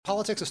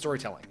Politics is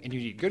storytelling, and you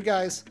need good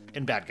guys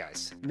and bad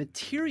guys.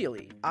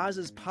 Materially,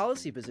 Oz's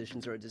policy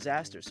positions are a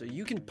disaster, so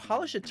you can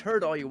polish a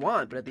turd all you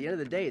want, but at the end of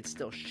the day, it's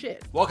still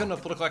shit. Welcome to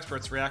Political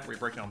Experts React, where we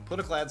break down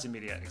political ads and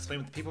media, explain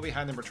what the people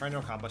behind them are trying to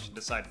accomplish, and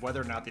decide whether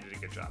or not they did a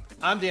good job.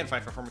 I'm Dan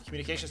Pfeiffer, former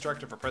communications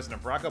director for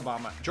President Barack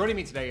Obama. Joining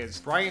me today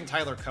is Brian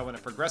Tyler Cohen, a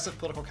progressive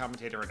political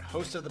commentator and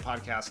host of the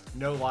podcast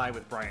No Lie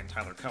with Brian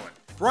Tyler Cohen.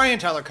 Brian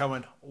Tyler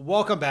Cohen,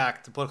 welcome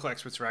back to Political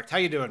Experts React. How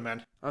you doing,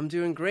 man? I'm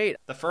doing great.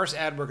 The first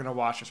ad we're going to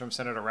watch is from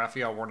Senator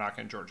Raphael Warnock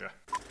in Georgia.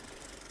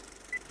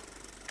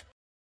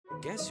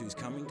 Guess who's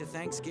coming to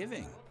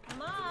Thanksgiving?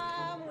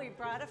 Mom, we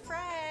brought a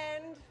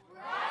friend.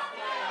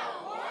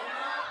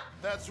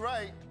 That's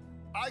right.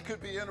 I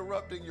could be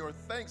interrupting your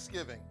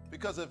Thanksgiving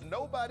because if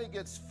nobody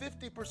gets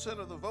 50%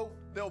 of the vote,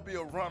 there'll be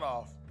a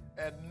runoff.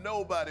 And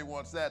nobody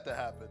wants that to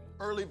happen.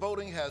 Early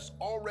voting has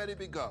already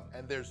begun,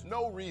 and there's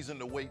no reason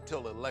to wait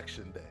till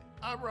Election Day.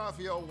 I'm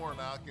Raphael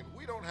Warnock, and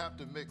we don't have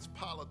to mix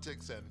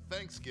politics and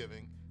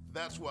Thanksgiving.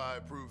 That's why I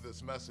approve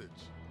this message.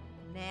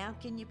 Now,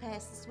 can you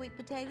pass the sweet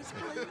potatoes,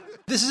 please?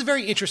 This is a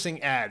very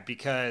interesting ad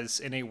because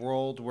in a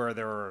world where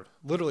there are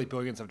literally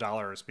billions of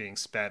dollars being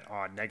spent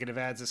on negative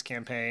ads this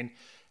campaign,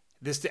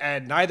 this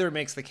ad neither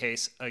makes the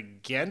case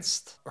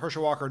against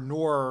Herschel Walker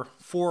nor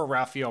for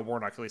Raphael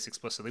Warnock, at least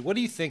explicitly. What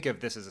do you think of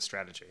this as a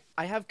strategy?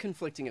 I have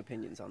conflicting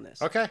opinions on this.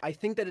 Okay. I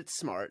think that it's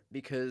smart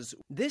because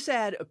this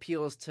ad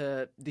appeals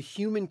to the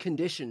human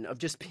condition of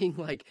just being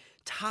like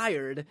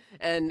tired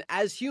and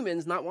as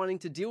humans not wanting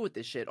to deal with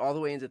this shit all the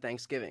way into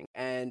Thanksgiving.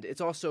 And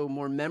it's also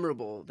more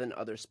memorable than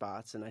other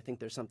spots. And I think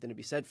there's something to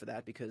be said for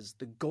that because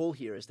the goal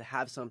here is to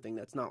have something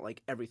that's not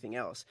like everything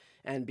else.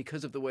 And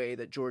because of the way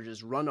that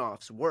Georgia's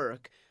runoffs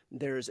work,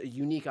 there's a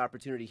unique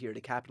opportunity here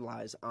to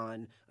capitalize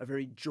on a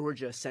very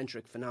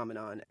Georgia-centric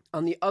phenomenon.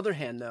 On the other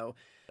hand, though,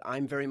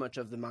 I'm very much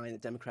of the mind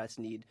that Democrats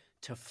need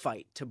to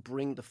fight, to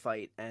bring the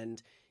fight,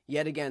 and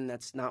yet again,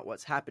 that's not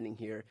what's happening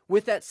here.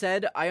 With that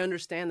said, I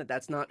understand that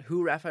that's not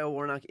who Raphael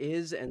Warnock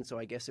is, and so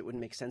I guess it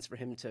wouldn't make sense for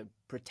him to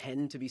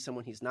pretend to be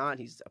someone he's not.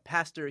 He's a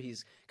pastor,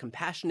 he's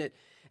compassionate,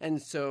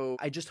 and so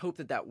I just hope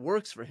that that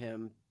works for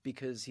him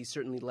because he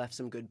certainly left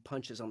some good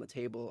punches on the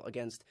table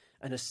against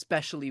an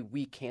especially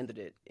weak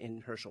candidate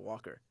in Herschel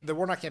Walker. The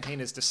Warnock campaign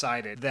has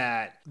decided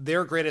that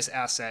their greatest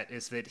asset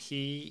is that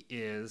he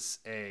is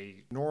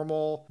a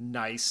normal,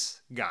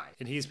 nice guy.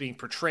 And he's being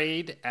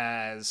portrayed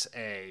as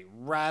a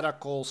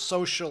radical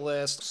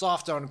socialist,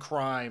 soft on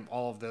crime,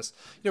 all of this,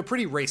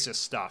 pretty racist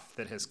stuff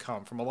that has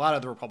come from a lot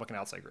of the Republican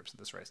outside groups in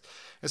this race.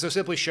 And so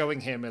simply showing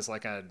him as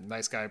like a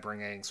nice guy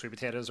bringing sweet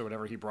potatoes or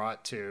whatever he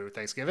brought to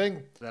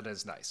Thanksgiving, that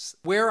is nice.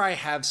 Where I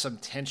have some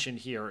tension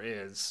here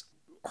is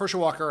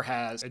Herschel Walker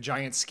has a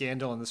giant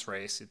scandal in this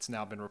race. It's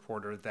now been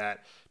reported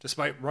that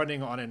despite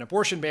running on an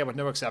abortion ban with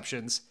no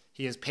exceptions,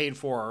 he has paid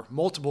for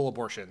multiple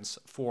abortions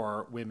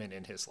for women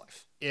in his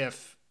life.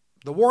 If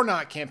the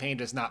Warnock campaign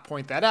does not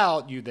point that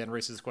out, you then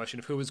raise the question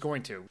of who is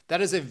going to. That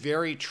is a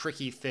very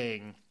tricky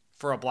thing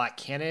for a black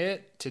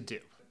candidate to do.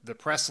 The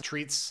press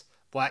treats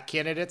black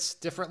candidates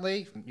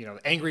differently,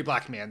 angry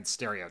black man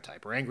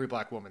stereotype or angry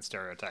black woman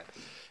stereotype.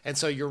 And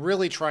so you're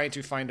really trying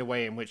to find a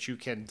way in which you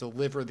can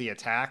deliver the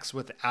attacks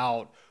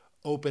without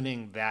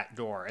opening that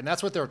door. And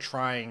that's what they're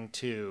trying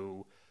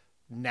to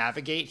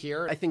navigate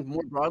here. I think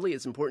more broadly,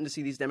 it's important to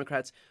see these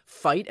Democrats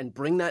fight and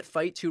bring that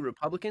fight to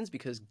Republicans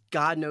because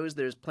God knows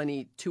there's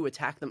plenty to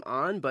attack them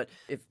on. But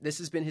if this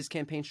has been his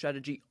campaign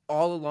strategy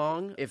all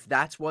along, if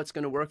that's what's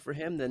going to work for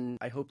him, then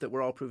I hope that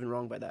we're all proven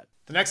wrong by that.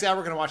 The next ad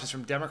we're going to watch is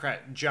from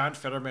Democrat John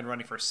Fetterman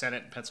running for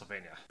Senate in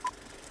Pennsylvania.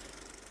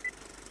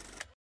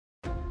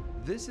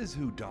 This is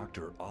who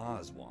Dr.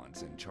 Oz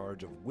wants in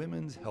charge of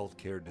women's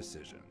healthcare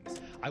decisions.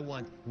 I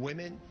want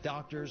women,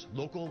 doctors,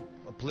 local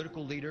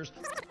political leaders,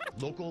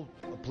 local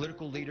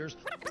political leaders.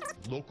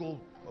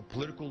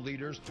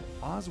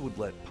 Oz would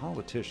let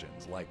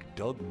politicians like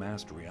Doug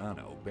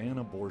Mastriano ban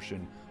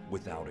abortion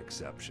without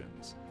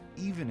exceptions,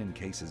 even in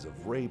cases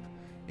of rape,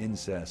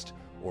 incest,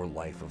 or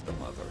life of the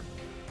mother.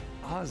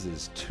 Oz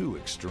is too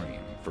extreme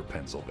for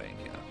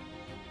Pennsylvania.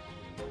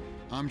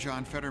 I'm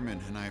John Fetterman,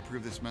 and I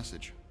approve this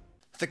message.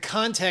 The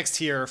context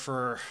here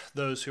for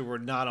those who were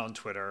not on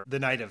Twitter the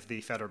night of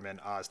the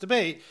Fetterman-Oz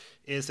debate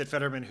is that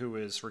Fetterman, who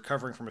is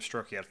recovering from a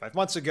stroke he had 5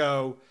 months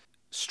ago,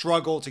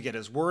 struggled to get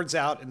his words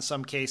out in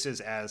some cases,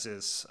 as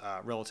is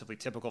relatively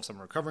typical of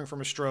someone recovering from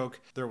a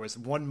stroke. There was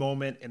one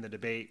moment in the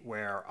debate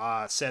where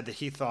Oz said that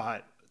he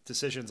thought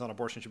decisions on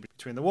abortion should be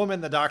between the woman,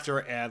 the doctor,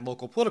 and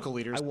local political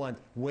leaders. I want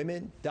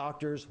women,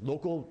 doctors,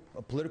 local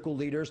political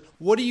leaders.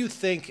 What do you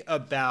think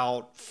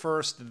about,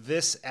 first,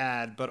 this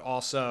ad, but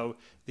also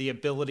the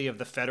ability of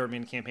the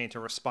Fetterman campaign to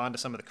respond to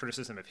some of the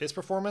criticism of his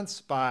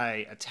performance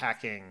by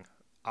attacking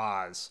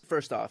Oz?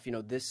 First off,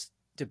 this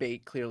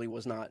debate clearly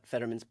was not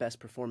Fetterman's best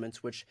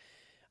performance, which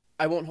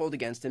I won't hold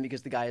against him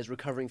because the guy is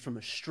recovering from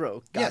a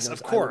stroke. God yes,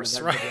 knows of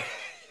course, right?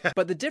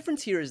 But the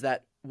difference here is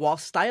that while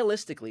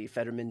stylistically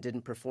Fetterman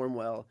didn't perform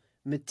well,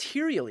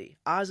 materially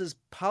Oz's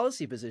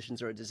policy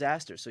positions are a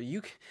disaster. So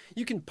you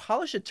can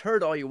polish a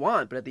turd all you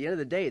want, but at the end of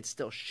the day, it's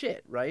still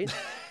shit, right?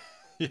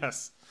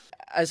 Yes.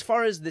 as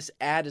far as this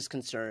ad is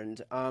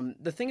concerned,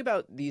 the thing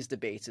about these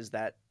debates is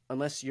that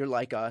unless you're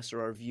like us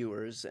or our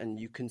viewers and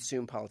you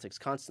consume politics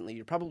constantly,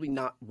 you're probably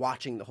not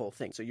watching the whole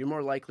thing. So you're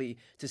more likely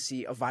to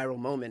see a viral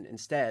moment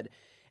instead.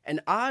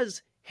 And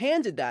Oz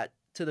handed that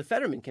to the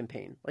Fetterman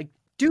campaign. Like,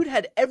 dude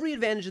had every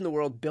advantage in the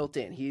world built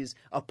in. He's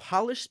a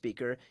polished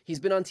speaker. He's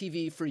been on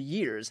TV for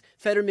years.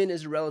 Fetterman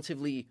is a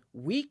relatively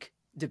weak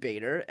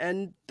debater,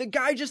 and the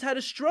guy just had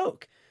a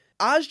stroke.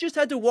 Oz just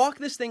had to walk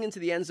this thing into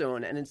the end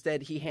zone, and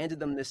instead he handed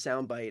them this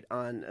soundbite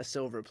on a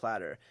silver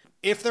platter.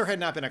 If there had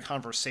not been a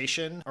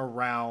conversation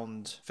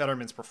around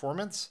Fetterman's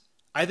performance,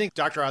 I think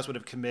Dr. Oz would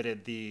have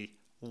committed the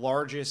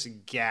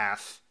largest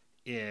gaffe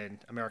in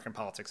American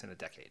politics in a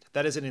decade.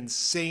 That is an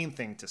insane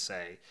thing to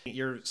say.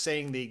 You're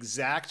saying the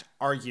exact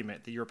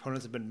argument that your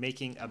opponents have been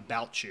making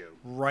about you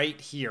right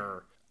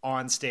here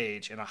on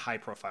stage in a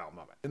high-profile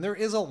moment. And there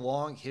is a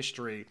long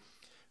history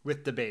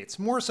with debates,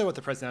 more so at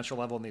the presidential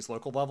level and these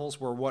local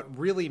levels, where what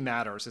really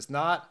matters is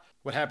not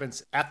what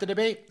happens at the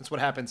debate, it's what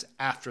happens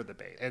after the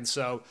debate. And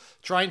so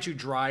trying to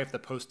drive the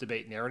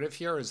post-debate narrative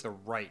here is the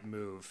right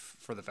move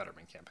for the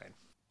Fetterman campaign.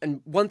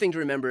 And one thing to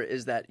remember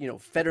is that,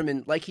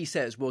 Fetterman, like he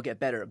says, will get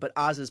better, but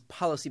Oz's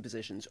policy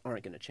positions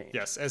aren't going to change.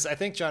 Yes, as I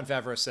think Jon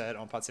Favreau said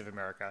on Pod Save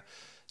America,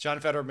 John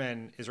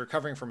Fetterman is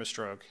recovering from a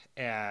stroke,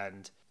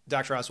 and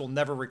Dr. Oz will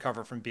never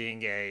recover from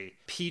being a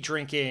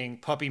pee-drinking,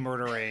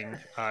 puppy-murdering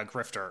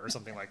grifter or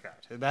something like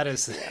that.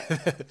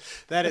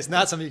 That is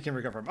not something you can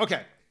recover from.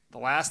 Okay, the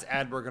last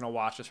ad we're going to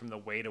watch is from the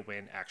Way to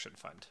Win Action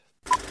Fund.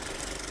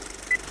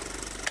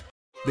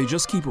 They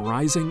just keep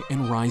rising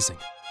and rising.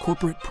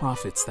 Corporate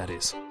profits, that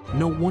is.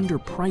 No wonder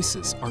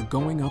prices are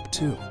going up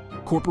too.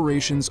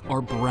 Corporations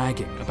are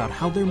bragging about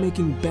how they're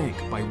making bank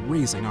by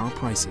raising our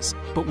prices.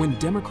 But when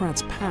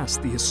Democrats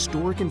passed the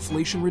historic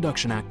Inflation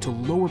Reduction Act to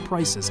lower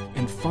prices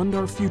and fund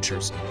our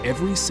futures,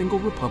 every single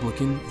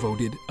Republican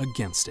voted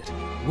against it.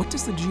 What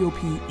does the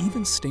GOP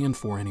even stand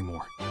for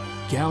anymore?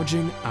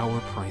 Gouging our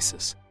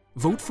prices.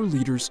 Vote for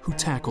leaders who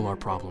tackle our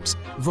problems.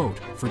 Vote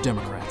for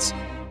Democrats.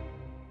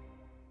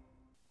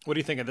 What do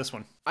you think of this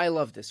one? I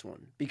love this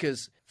one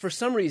because for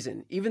some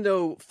reason, even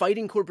though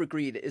fighting corporate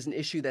greed is an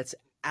issue that's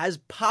as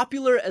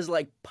popular as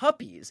like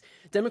puppies,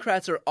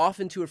 Democrats are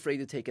often too afraid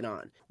to take it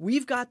on.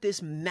 We've got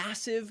this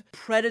massive,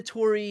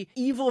 predatory,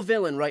 evil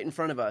villain right in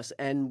front of us,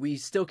 and we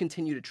still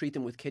continue to treat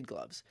them with kid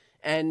gloves.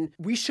 And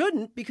we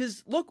shouldn't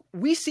because, look,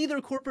 we see their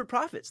corporate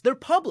profits. They're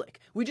public.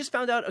 We just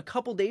found out a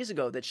couple days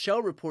ago that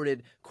Shell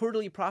reported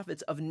quarterly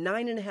profits of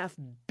 $9.5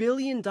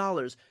 billion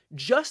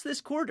just this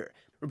quarter.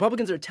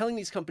 Republicans are telling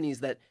these companies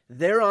that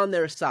they're on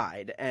their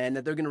side and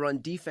that they're going to run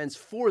defense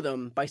for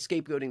them by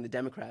scapegoating the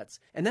Democrats.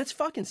 And that's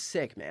fucking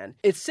sick, man.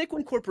 It's sick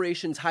when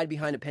corporations hide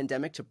behind a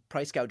pandemic to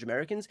price gouge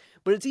Americans,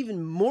 but it's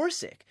even more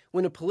sick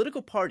when a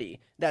political party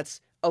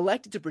that's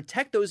elected to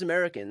protect those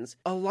Americans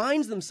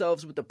aligns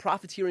themselves with the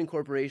profiteering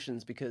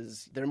corporations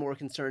because they're more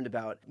concerned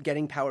about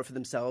getting power for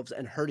themselves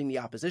and hurting the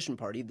opposition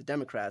party, the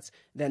Democrats,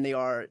 than they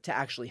are to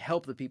actually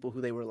help the people who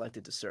they were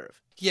elected to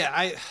serve. Yeah,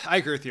 I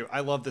agree with you.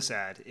 I love this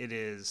ad. It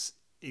is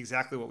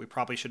exactly what we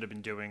probably should have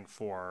been doing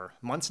for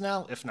months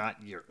now, if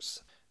not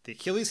years. The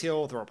Achilles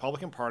heel of the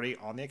Republican Party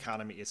on the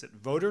economy is that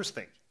voters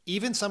think,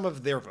 even some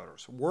of their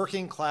voters,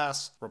 working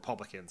class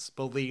Republicans,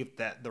 believe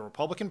that the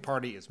Republican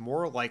Party is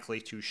more likely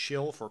to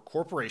shill for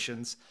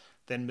corporations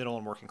than middle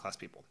and working class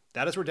people.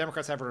 That is where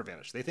Democrats have an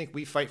advantage. They think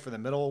we fight for the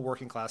middle,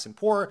 working class, and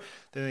poor.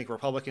 They think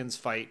Republicans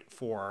fight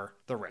for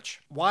the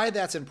rich. Why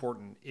that's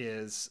important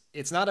is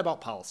it's not about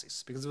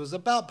policies, because if it was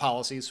about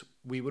policies,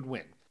 we would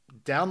win.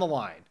 Down the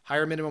line,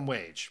 higher minimum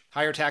wage,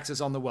 higher taxes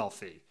on the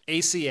wealthy,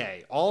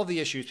 ACA, all of the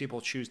issues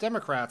people choose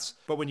Democrats,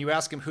 but when you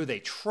ask them who they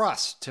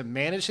trust to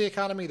manage the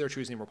economy, they're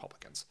choosing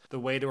Republicans. The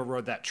way to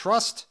erode that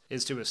trust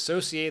is to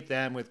associate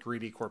them with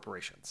greedy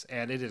corporations,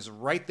 and it is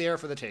right there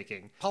for the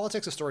taking.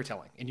 Politics is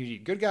storytelling, and you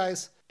need good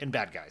guys and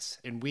bad guys,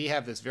 and we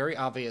have this very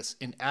obvious,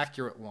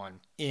 inaccurate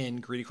one in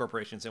greedy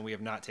corporations, and we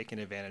have not taken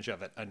advantage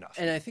of it enough.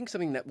 And I think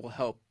something that will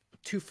help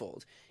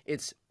twofold.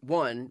 It's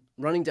one,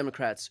 running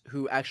Democrats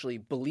who actually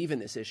believe in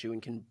this issue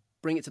and can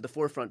bring it to the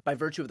forefront by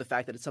virtue of the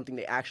fact that it's something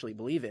they actually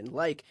believe in,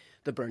 like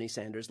the Bernie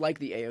Sanders, like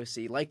the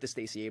AOC, like the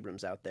Stacey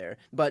Abrams out there.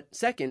 But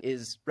second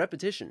is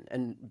repetition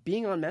and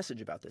being on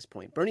message about this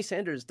point. Bernie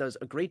Sanders does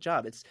a great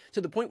job. It's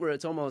to the point where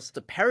it's almost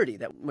a parody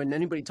that when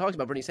anybody talks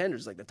about Bernie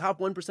Sanders, it's like the top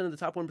 1% of the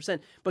top 1%.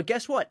 But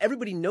guess what?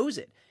 Everybody knows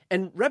it.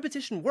 And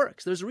repetition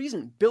works. There's a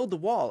reason Build the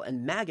Wall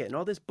and MAGA and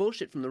all this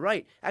bullshit from the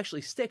right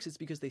actually sticks. It's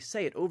because they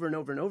say it over and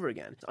over and over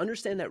again. So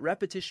understand that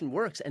repetition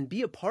works and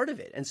be a part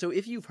of it. And so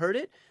if you've heard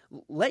it,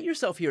 let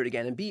yourself hear it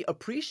again and be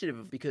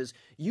appreciative because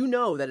you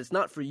know that it's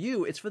not for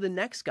you, it's for the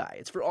next guy.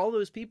 It's for all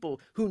those people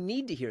who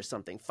need to hear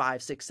something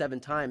 5, 6, 7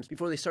 times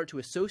before they start to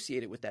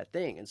associate it with that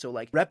thing. And so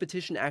like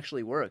repetition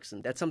actually works.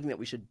 And that's something that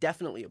we should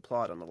definitely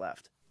applaud on the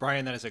left.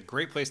 Brian, that is a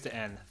great place to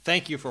end.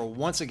 Thank you for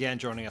once again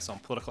joining us on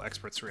Political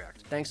Experts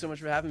React. Thanks so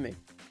much for having me.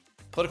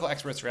 Political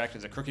Experts React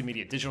is a Crooked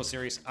Media digital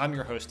series. I'm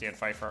your host, Dan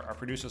Pfeiffer. Our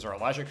producers are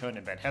Elijah Cohn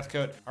and Ben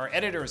Heathcote. Our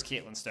editor is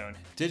Caitlin Stone.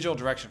 Digital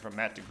direction from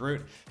Matt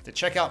DeGroot. To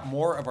check out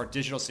more of our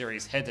digital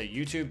series, head to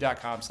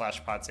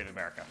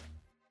youtube.com/PodSaveAmerica.